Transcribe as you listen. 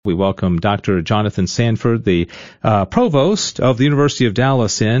We welcome Dr. Jonathan Sanford, the provost of the University of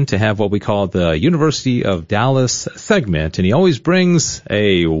Dallas, in to have what we call the University of Dallas segment. And he always brings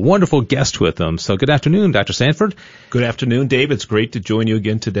a wonderful guest with him. So good afternoon, Dr. Sanford. Good afternoon, Dave. It's great to join you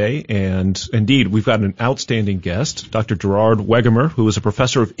again today. And indeed, we've got an outstanding guest, Dr. Gerard Wegemer, who is a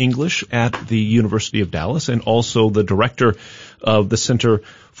professor of English at the University of Dallas and also the director of the Center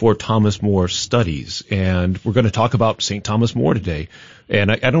for Thomas More Studies. And we're going to talk about St. Thomas More today. And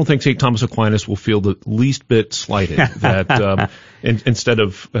I don't think St. Thomas Aquinas will feel the least bit slighted that instead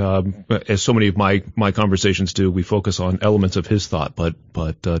of, as so many of my conversations do, we focus on elements of his thought.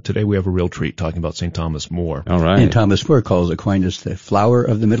 But today we have a real treat talking about St. Thomas More. All right. And Thomas More calls Aquinas the flower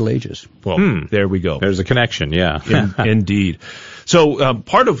of the Middle Ages. Well, there we go. There's a connection, yeah. Indeed. So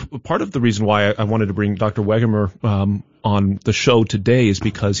part of the reason why I wanted to bring Dr. Wegemer on the show today is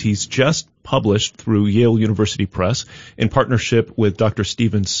because he's just published through Yale University Press in partnership with Dr.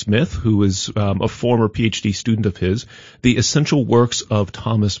 Stephen Smith, who is a former PhD student of his, The Essential Works of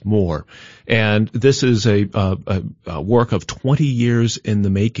Thomas More. And this is a work of 20 years in the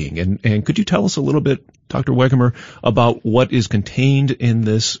making. And could you tell us a little bit, Dr. Wegemer, about what is contained in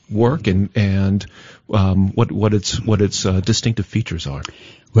this work and what its distinctive features are?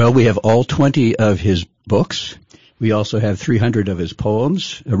 Well, we have all 20 of his books. We also have 300 of his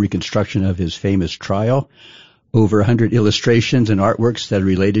poems, a reconstruction of his famous trial, over 100 illustrations and artworks that are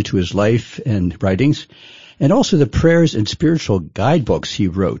related to his life and writings, and also the prayers and spiritual guidebooks he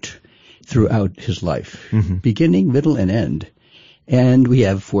wrote throughout his life, beginning, middle, and end. And we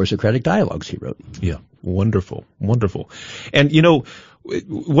have 4 Socratic dialogues he wrote. Yeah, wonderful, wonderful. And,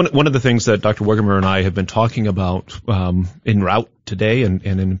 one of the things that Dr. Wegemer and I have been talking about en route today and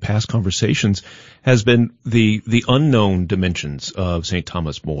in past conversations has been the unknown dimensions of St.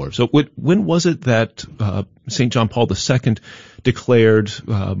 Thomas More. So when was it that St. John Paul II declared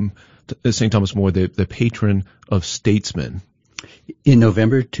St. Thomas More the patron of statesmen? In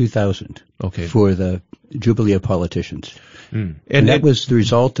November 2000, okay, for the Jubilee of Politicians. And that was the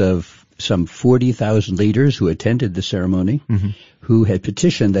result of some 40,000 leaders who attended the ceremony, who had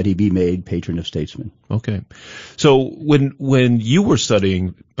petitioned that he be made patron of statesmen. Okay. So when you were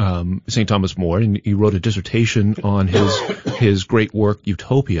studying St. Thomas More, and you wrote a dissertation on his great work,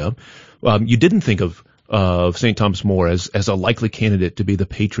 Utopia, you didn't think of St. Thomas More as a likely candidate to be the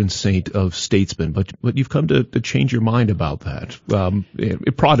patron saint of statesmen, but you've come to change your mind about that.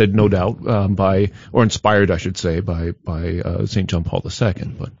 It prodded, no doubt, or inspired, I should say, by St. John Paul II.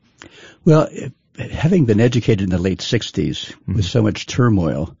 But well, having been educated in the late 60s with so much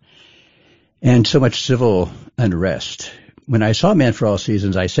turmoil and so much civil unrest, when I saw Man for All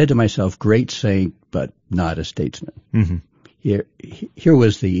Seasons, I said to myself, great saint, but not a statesman. Here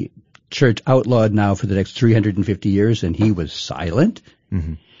was the church outlawed now for the next 350 years, and he was silent.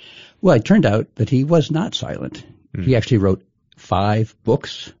 Well, it turned out that he was not silent. He actually wrote 5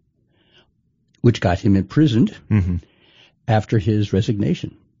 books, which got him imprisoned after his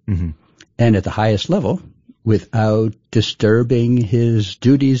resignation. And at the highest level, without disturbing his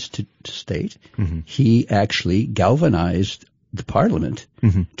duties to state, he actually galvanized the Parliament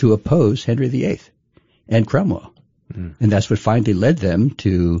to oppose Henry VIII and Cromwell. And that's what finally led them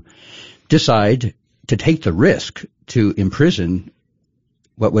to decide to take the risk to imprison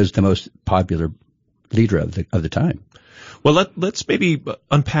what was the most popular leader of the time. Well, let's maybe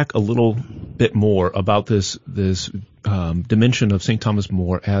unpack a little bit more about this dimension of St. Thomas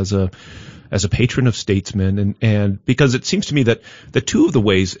More as a patron of statesmen, and because it seems to me that the two of the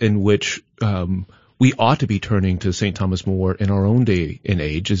ways in which we ought to be turning to St. Thomas More in our own day and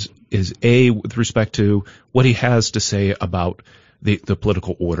age is A, with respect to what he has to say about the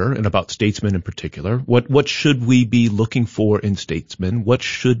political order and about statesmen in particular. What should we be looking for in statesmen? What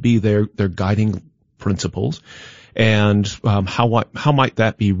should be their guiding principles? And how might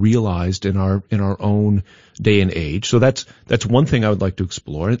that be realized in our own day and age? So that's one thing I would like to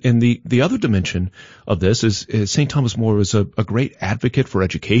explore. And the other dimension of this is St. Thomas More was a great advocate for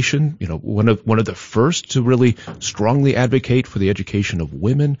education. One of the first to really strongly advocate for the education of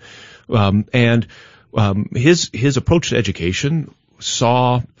women. And his approach to education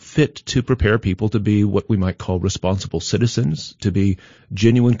saw fit to prepare people to be what we might call responsible citizens, to be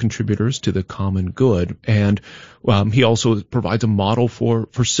genuine contributors to the common good. And he also provides a model for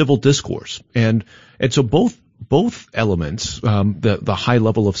civil discourse. And so both elements, the high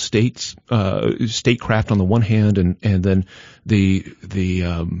level of statecraft on the one hand, and then the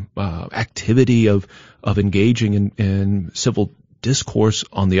activity of engaging in civil discourse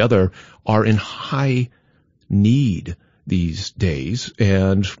on the other, are in high need these days,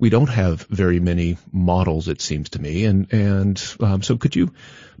 and we don't have very many models, it seems to me. So could you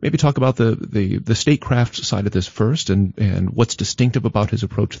maybe talk about the statecraft side of this first, and what's distinctive about his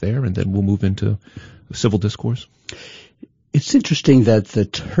approach there, and then we'll move into civil discourse? It's interesting that the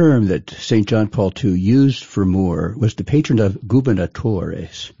term that St. John Paul II used for More was the patron of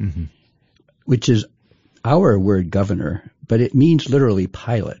gubernatores, which is our word governor, but it means literally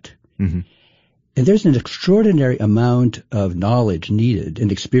pilot. And there's an extraordinary amount of knowledge needed and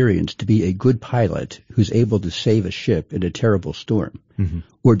experience to be a good pilot who's able to save a ship in a terrible storm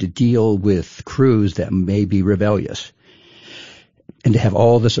or to deal with crews that may be rebellious and to have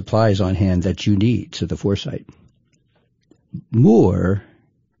all the supplies on hand that you need, so the foresight. More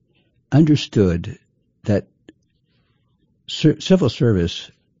understood that civil service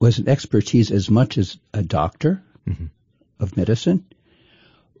was an expertise as much as a doctor of medicine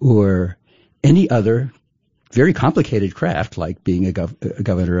or any other very complicated craft like being a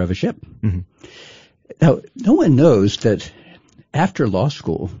governor of a ship. Now, no one knows that after law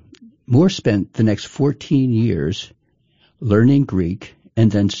school, More spent the next 14 years learning Greek and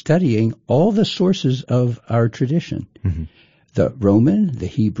then studying all the sources of our tradition. The Roman, the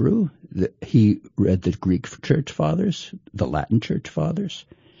Hebrew, he read the Greek church fathers, the Latin church fathers,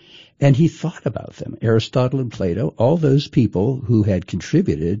 and he thought about them. Aristotle and Plato, all those people who had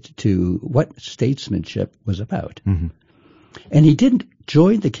contributed to what statesmanship was about. And he didn't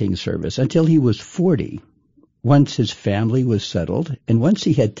join the king's service until he was 40, once his family was settled, and once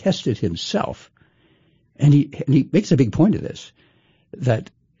he had tested himself. And he makes a big point of this, that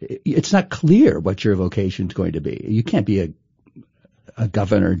it's not clear what your vocation is going to be. You can't be a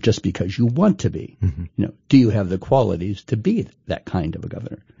governor just because you want to be. Do you have the qualities to be that kind of a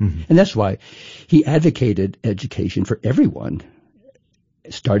governor? And that's why he advocated education for everyone,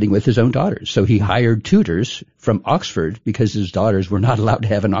 starting with his own daughters. So he hired tutors from Oxford because his daughters were not allowed to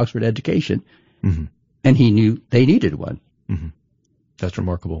have an Oxford education, and he knew they needed one. That's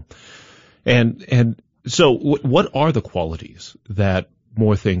remarkable. And so what are the qualities that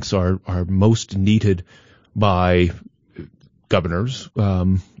More thinks are most needed by governors,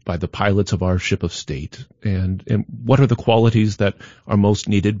 by the pilots of our ship of state, and what are the qualities that are most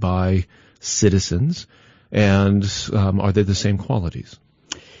needed by citizens, and are they the same qualities?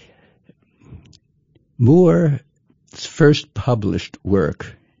 More's first published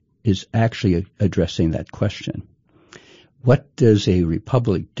work is actually addressing that question. What does a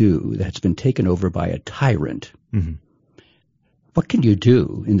republic do that's been taken over by a tyrant? What can you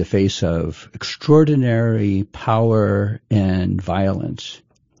do in the face of extraordinary power and violence?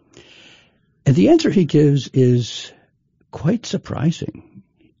 And the answer he gives is quite surprising.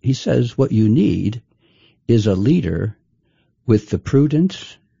 He says what you need is a leader with the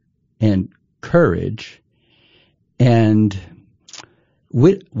prudence and courage and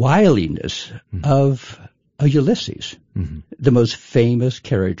wiliness of a Ulysses, the most famous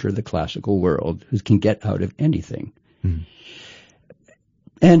character of the classical world who can get out of anything.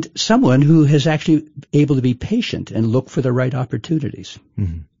 And someone who is actually able to be patient and look for the right opportunities.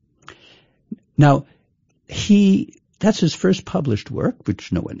 Now, that's his first published work,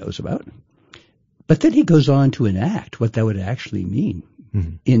 which no one knows about. But then he goes on to enact what that would actually mean.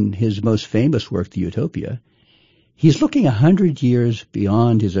 In his most famous work, The Utopia, he's looking 100 years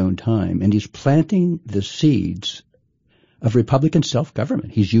beyond his own time, and he's planting the seeds of Republican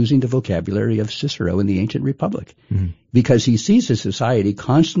self-government. He's using the vocabulary of Cicero in the ancient Republic because he sees a society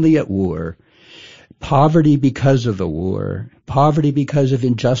constantly at war, poverty because of the war, poverty because of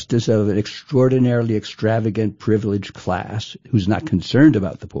injustice of an extraordinarily extravagant privileged class who's not concerned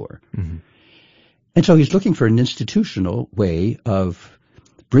about the poor. And so he's looking for an institutional way of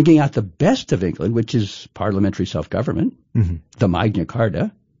bringing out the best of England, which is parliamentary self-government, the Magna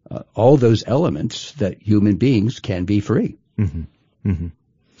Carta, all those elements that human beings can be free.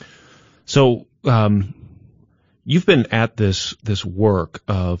 So you've been at this work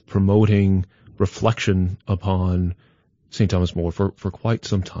of promoting reflection upon St. Thomas More for quite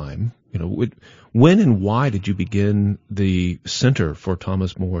some time. When and why did you begin the Center for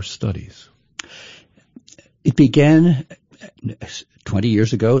Thomas More Studies? It began 20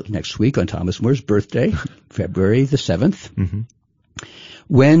 years ago, next week on Thomas More's birthday, February the 7th,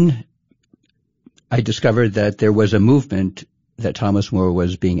 when I discovered that there was a movement that Thomas More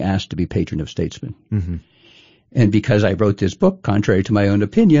was being asked to be patron of statesmen. And because I wrote this book, contrary to my own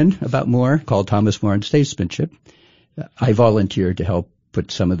opinion, about More, called Thomas More and Statesmanship, I volunteered to help put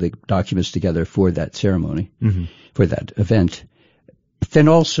some of the documents together for that ceremony, for that event. Then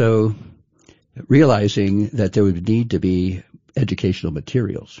also realizing that there would need to be educational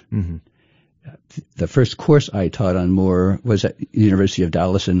materials. The first course I taught on Moore was at the University of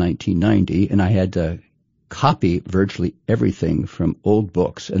Dallas in 1990, and I had to copy virtually everything from old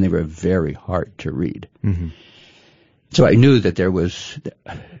books, and they were very hard to read. Mm-hmm. So I knew that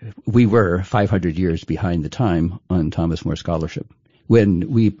we were 500 years behind the time on Thomas More scholarship. When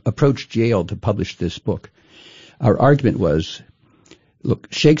we approached Yale to publish this book, our argument was, look,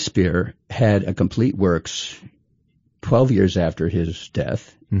 Shakespeare had a complete works 12 years after his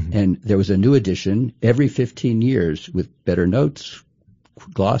death, mm-hmm. and there was a new edition every 15 years with better notes,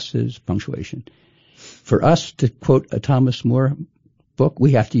 glosses, punctuation. For us to quote a Thomas More book,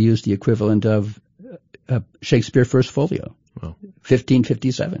 we have to use the equivalent of Shakespeare First Folio, wow.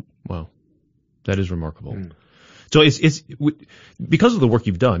 1557. Wow, that is remarkable. Mm. So it's because of the work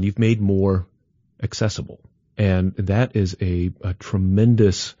you've done, you've made More accessible, and that is a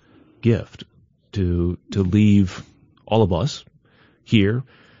tremendous gift to leave all of us here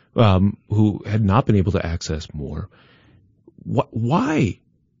who had not been able to access More. Why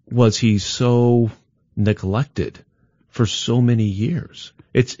was he so neglected for so many years?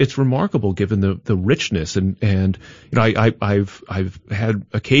 It's remarkable given the richness and you know I've had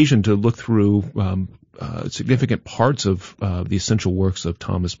occasion to look through significant parts of the essential works of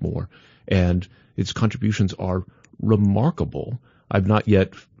Thomas More, and its contributions are remarkable. I've not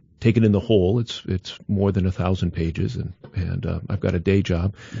yet taken in the whole. It's more than 1,000 pages, and I've got a day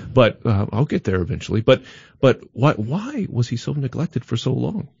job, but I'll get there eventually. But why was he so neglected for so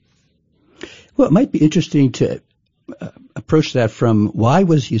long? Well, it might be interesting to approach that from why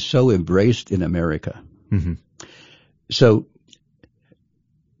was he so embraced in America? Mm-hmm. So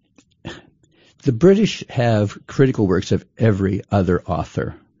the British have critical works of every other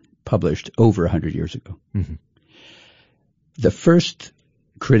author published over 100 years ago. Mm-hmm. The first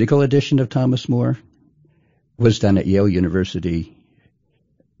critical edition of Thomas More was done at Yale University.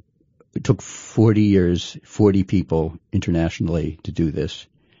 It took 40 years, 40 people internationally to do this.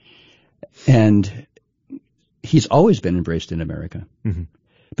 And he's always been embraced in America. Mm-hmm.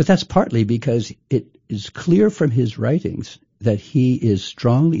 But that's partly because it is clear from his writings that he is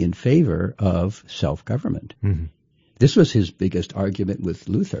strongly in favor of self-government. Mm-hmm. This was his biggest argument with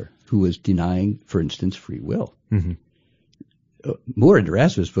Luther, who was denying, for instance, free will. Mm-hmm. More and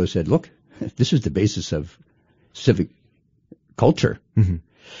Erasmus both said, look, this is the basis of civic culture. Mm-hmm.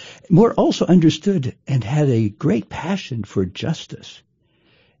 More also understood and had a great passion for justice.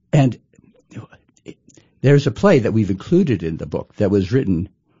 And there's a play that we've included in the book that was written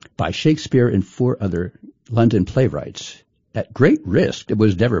by Shakespeare and 4 other London playwrights at great risk. It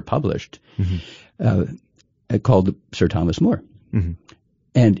was never published, mm-hmm. Called Sir Thomas More. Mm-hmm.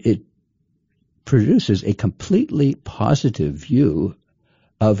 And it produces a completely positive view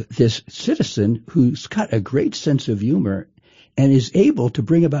of this citizen who's got a great sense of humor and is able to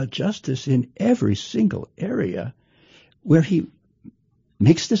bring about justice in every single area where he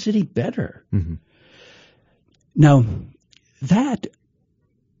makes the city better. Mm-hmm. Now, that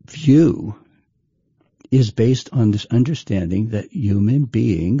view is based on this understanding that human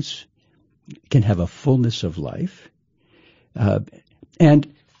beings can have a fullness of life,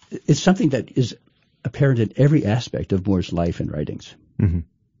 and it's something that is apparent in every aspect of More's life and writings.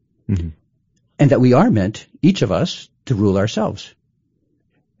 Mm-hmm. Mm-hmm. And that we are meant, each of us, to rule ourselves.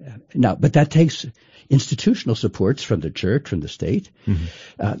 Now, but that takes institutional supports from the church, from the state.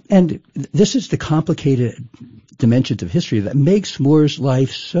 Mm-hmm. And this is the complicated dimensions of history that makes More's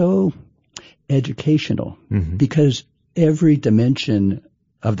life so educational, mm-hmm. because every dimension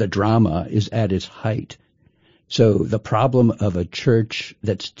of the drama is at its height. So the problem of a church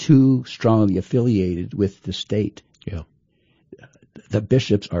that's too strongly affiliated with the state. Yeah. The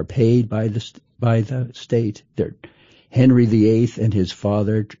bishops are paid by the state. Henry VIII and his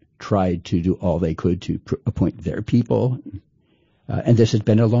father tried to do all they could to appoint their people, and this has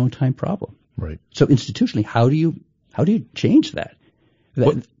been a long time problem. Right. So institutionally, how do you change that?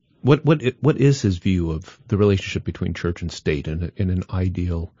 What is his view of the relationship between church and state in an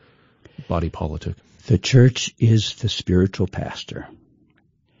ideal body politic? The church is the spiritual pastor.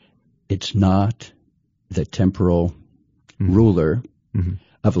 It's not the temporal mm-hmm. ruler mm-hmm.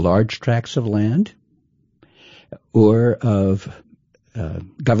 of large tracts of land or of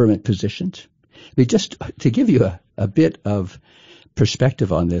government positions. I mean, just to give you a bit of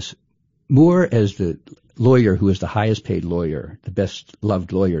perspective on this, More, as the lawyer who was the highest paid lawyer, the best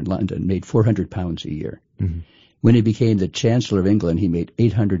loved lawyer in London, made £400 a year. Mm-hmm. When he became the Chancellor of England, he made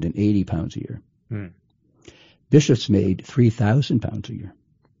 £880 a year. Mm. Bishops made £3,000 a year.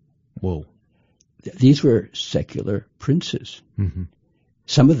 Whoa. These were secular princes. Mm-hmm.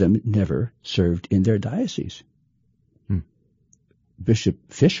 Some of them never served in their diocese. Mm.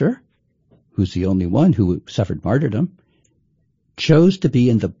 Bishop Fisher who's the only one who suffered martyrdom, chose to be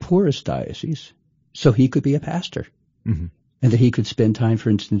in the poorest diocese so he could be a pastor. Mm-hmm. And that he could spend time,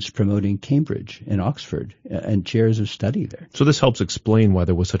 for instance, promoting Cambridge and Oxford and chairs of study there. So this helps explain why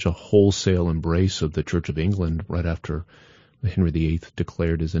there was such a wholesale embrace of the Church of England right after Henry VIII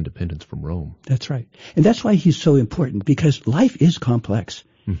declared his independence from Rome. That's right. And that's why he's so important, because life is complex.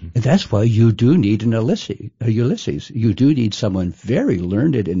 Mm-hmm. And that's why you do need a Ulysses. You do need someone very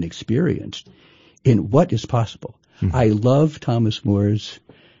learned and experienced in what is possible. Mm-hmm. I love Thomas More's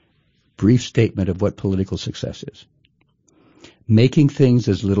brief statement of what political success is. Making things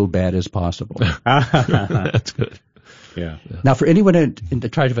as little bad as possible. That's good. Yeah. Now, for anyone in the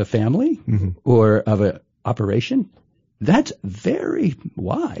charge of a family mm-hmm. or of an operation, that's very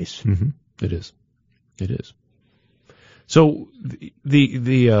wise. Mm-hmm. It is. It is. So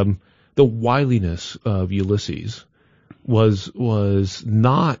the wiliness of Ulysses was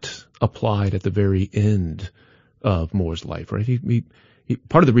not applied at the very end of More's life, right? He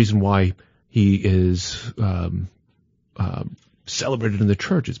part of the reason why he is celebrated in the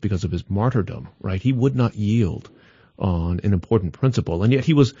church is because of his martyrdom, right? He would not yield on an important principle, and yet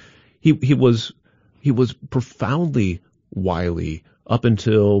he was profoundly wily up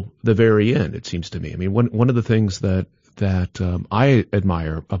until the very end. It seems to me. I mean, one of the things that I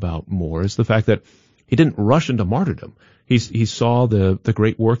admire about More is the fact that he didn't rush into martyrdom. He saw the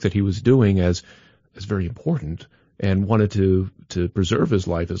great work that he was doing as very important, and wanted to preserve his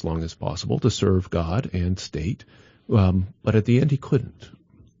life as long as possible to serve God and state. But at the end, he couldn't.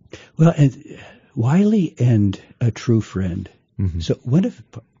 Well, and wily and a true friend. Mm-hmm. So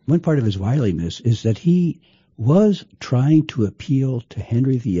one part of his wiliness is that he was trying to appeal to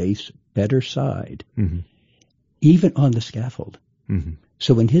Henry VIII's better side, mm-hmm. even on the scaffold. Mm-hmm.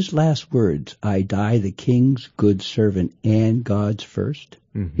 So in his last words, "I die the king's good servant and God's first,"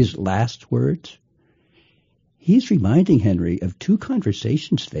 mm-hmm. his last words, he's reminding Henry of two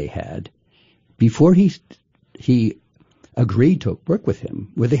conversations they had before he agreed to work with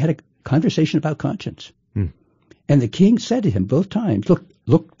him, where they had a conversation about conscience. Mm. And the king said to him both times,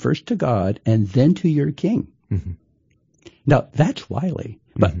 look first to God and then to your king. Mm-hmm. Now, that's wily,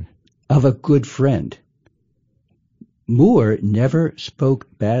 but mm-hmm. of a good friend. More never spoke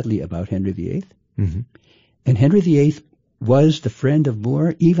badly about Henry VIII. Mm-hmm. And Henry VIII was the friend of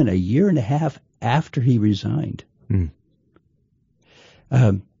More even a year and a half after he resigned. Mm.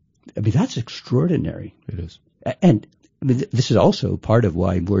 I mean, that's extraordinary. It is. And I mean, this is also part of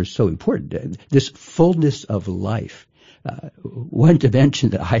why More is so important. This fullness of life. One dimension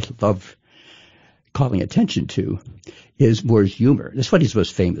that I love calling attention to is More's humor. That's what he's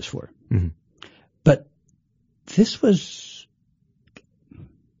most famous for. Mm-hmm. But this was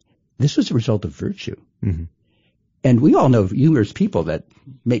a result of virtue. Mm-hmm. And we all know humorous people that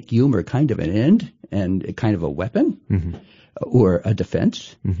make humor kind of an end and kind of a weapon mm-hmm. or a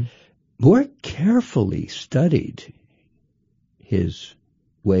defense. Mm-hmm. More carefully studied his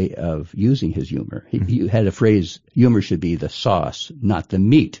way of using his humor. He had a phrase, humor should be the sauce, not the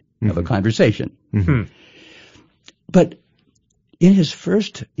meat of a conversation. Mm-hmm. But in his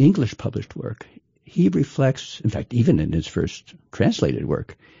first English published work, he reflects, in fact, even in his first translated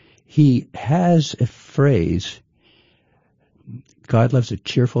work, he has a phrase, God loves a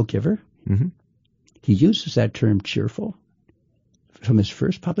cheerful giver. Mm-hmm. He uses that term cheerful from his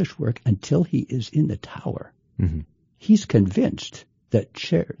first published work until he is in the Tower. Mm-hmm. He's convinced that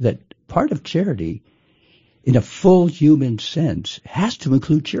part of charity, in a full human sense, has to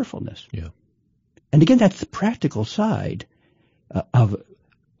include cheerfulness. Yeah. And again, that's the practical side of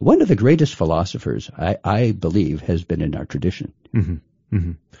one of the greatest philosophers, I believe, has been in our tradition. Mm-hmm.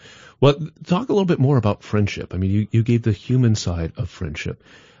 Mm-hmm. Well, talk a little bit more about friendship. I mean, you gave the human side of friendship.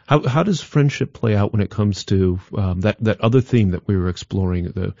 How does friendship play out when it comes to that other theme that we were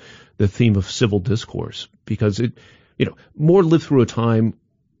exploring, the theme of civil discourse? Because More lived through a time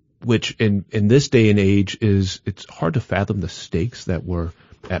which in this day and age it's hard to fathom the stakes that were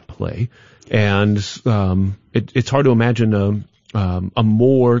at play, and it's hard to imagine a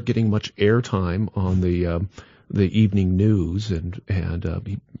More getting much airtime on the evening news, and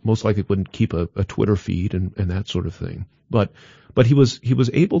he most likely wouldn't keep a Twitter feed and that sort of thing. But he was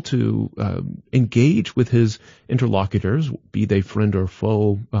able to engage with his interlocutors, be they friend or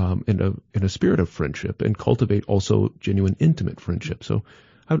foe, in a spirit of friendship, and cultivate also genuine intimate friendship. So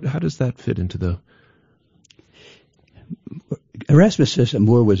how does that fit into the? Erasmus says that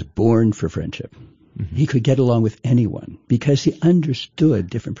More was born for friendship. Mm-hmm. He could get along with anyone because he understood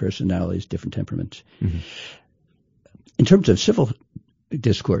different personalities, different temperaments. Mm-hmm. In terms of civil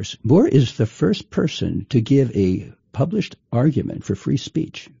discourse, More is the first person to give a published argument for free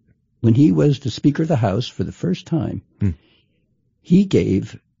speech. when he was the Speaker of the House for the first time, he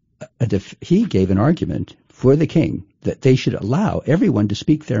gave an argument for the king that they should allow everyone to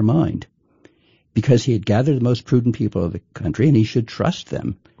speak their mind because he had gathered the most prudent people of the country and he should trust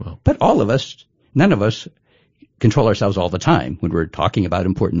them. Wow. But none of us control ourselves all the time when we're talking about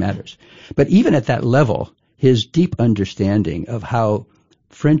important matters. But even at that level, his deep understanding of how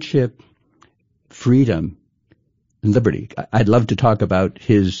friendship, freedom, and liberty. I'd love to talk about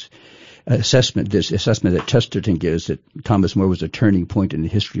his assessment, this assessment that Chesterton gives that Thomas More was a turning point in the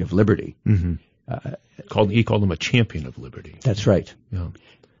history of liberty. Mm-hmm. He called him a champion of liberty. That's right.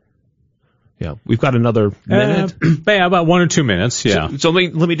 Yeah. We've got another minute. About 1 or 2 minutes. Yeah. So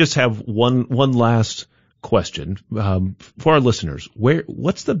let me just have one last question for our listeners.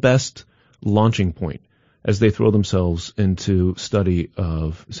 What's the best launching point as they throw themselves into study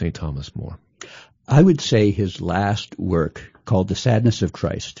of St. Thomas More? I would say his last work, called The Sadness of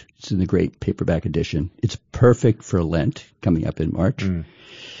Christ. It's in the great paperback edition. It's perfect for Lent, coming up in March.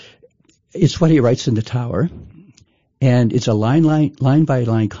 It's what he writes in the Tower, and it's a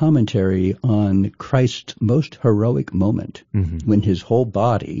line-by-line commentary on Christ's most heroic moment, when his whole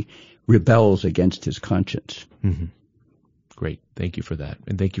body rebels against his conscience. Great. Thank you for that,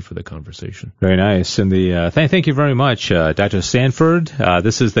 and thank you for the conversation. Very nice. And thank you very much, Dr. Sanford.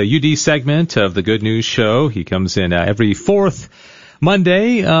 This is the UD segment of the Good News Show. He comes in every fourth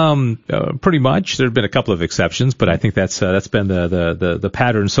Monday, pretty much. There have been a couple of exceptions, but I think that's been the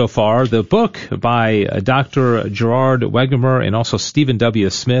pattern so far. The book by Dr. Gerard Wegemer and also Stephen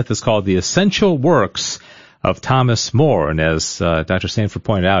W. Smith is called The Essential Works of Thomas More. And as Dr. Sanford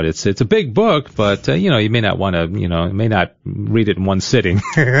pointed out, it's a big book, but you may not want to, may not read it in one sitting.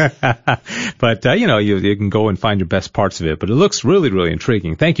 But you can go and find your best parts of it. But it looks really, really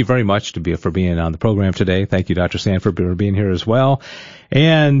intriguing. Thank you very much for being on the program today. Thank you, Dr. Sanford, for being here as well.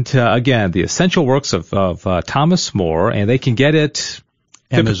 And again, The Essential Works of Thomas More, and they can get it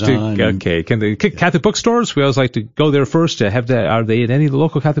Amazon. Okay. Can the Catholic bookstores? We always like to go there first to have that. Are they at any of the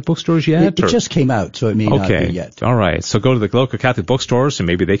local Catholic bookstores yet? It just came out, so it may not be yet. All right. So go to the local Catholic bookstores and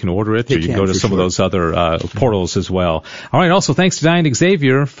maybe they can order it, or you can go to some of those other portals as well. All right. Also, thanks to Diane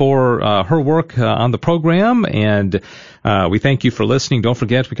Xavier for her work on the program, and we thank you for listening. Don't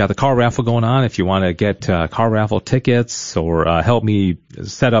forget, we got the car raffle going on. If you want to get car raffle tickets or help me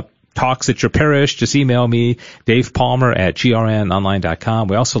set up talks at your parish, just email me, Dave Palmer at grnonline.com.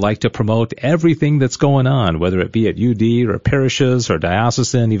 We also like to promote everything that's going on, whether it be at UD or parishes or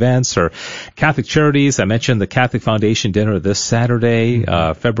diocesan events or Catholic charities. I mentioned the Catholic Foundation dinner this Saturday,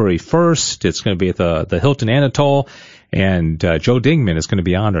 February 1st. It's going to be at the Hilton Anatole. And Joe Dingman is going to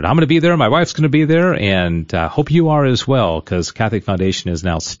be honored. I'm going to be there. My wife's going to be there, and hope you are as well, because Catholic Foundation is an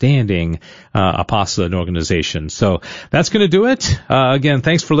outstanding apostolate organization. So that's going to do it. Again,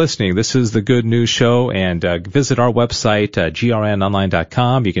 thanks for listening. This is the Good News Show, and visit our website,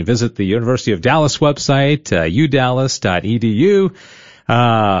 grnonline.com. You can visit the University of Dallas website, udallas.edu.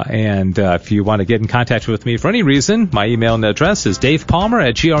 And if you want to get in contact with me for any reason, my email address is davepalmer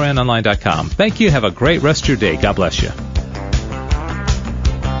at grnonline.com. Thank you. Have a great rest of your day. God bless you.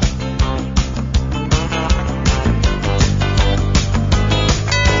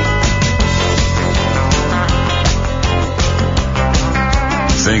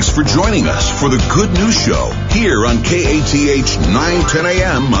 Thanks for joining us for the Good News Show here on KATH 910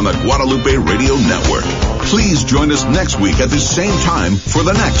 AM on the Guadalupe Radio Network. Please join us next week at the same time for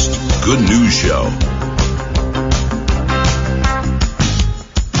the next Good News Show.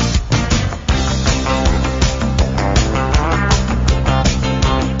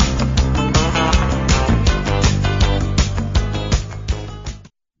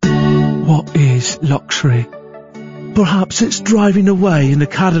 What is luxury? Perhaps it's driving away in a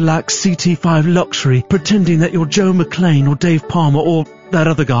Cadillac CT5 Luxury, pretending that you're Joe McClane or Dave Palmer or that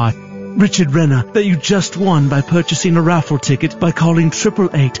other guy, Richard Renner, that you just won by purchasing a raffle ticket by calling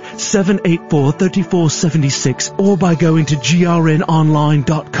 888-784-3476 or by going to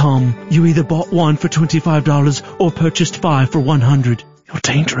grnonline.com. You either bought one for $25 or purchased 5 for $100. You're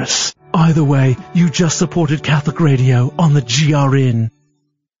dangerous. Either way, you just supported Catholic Radio on the GRN.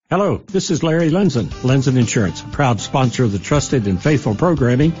 Hello, this is Larry Lenzen, Lenzen Insurance, proud sponsor of the trusted and faithful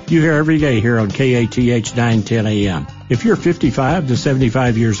programming you hear every day here on KATH 910 AM. If you're 55 to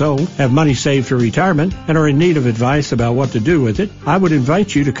 75 years old, have money saved for retirement, and are in need of advice about what to do with it, I would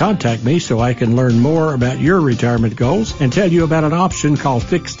invite you to contact me so I can learn more about your retirement goals and tell you about an option called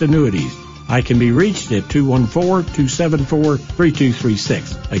fixed annuities. I can be reached at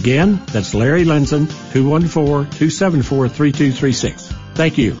 214-274-3236. Again, that's Larry Lenzen, 214-274-3236.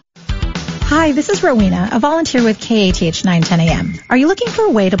 Thank you. Hi, this is Rowena, a volunteer with KATH 910 AM. Are you looking for a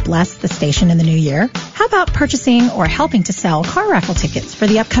way to bless the station in the new year? How about purchasing or helping to sell car raffle tickets for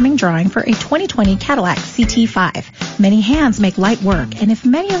the upcoming drawing for a 2020 Cadillac CT5? Many hands make light work, and if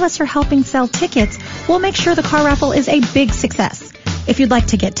many of us are helping sell tickets, we'll make sure the car raffle is a big success. If you'd like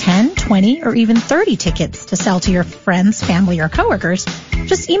to get 10, 20, or even 30 tickets to sell to your friends, family, or coworkers,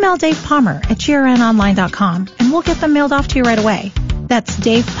 just email Dave Palmer at grnonline.com and we'll get them mailed off to you right away. That's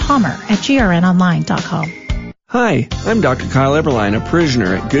Dave Palmer at grnonline.com. Hi, I'm Dr. Kyle Eberline, a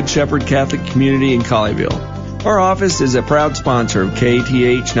parishioner at Good Shepherd Catholic Community in Colleyville. Our office is a proud sponsor of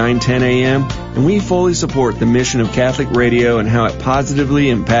KATH 910 AM, and we fully support the mission of Catholic radio and how it positively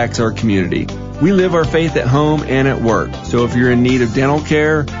impacts our community. We live our faith at home and at work, so if you're in need of dental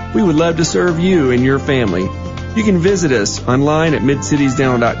care, we would love to serve you and your family. You can visit us online at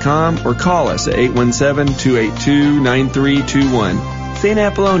midcitiesdental.com or call us at 817-282-9321. St.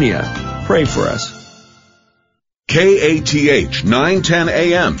 Apollonia, pray for us. KATH 910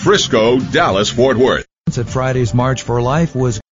 AM, Frisco, Dallas, Fort Worth. At Friday's March for Life was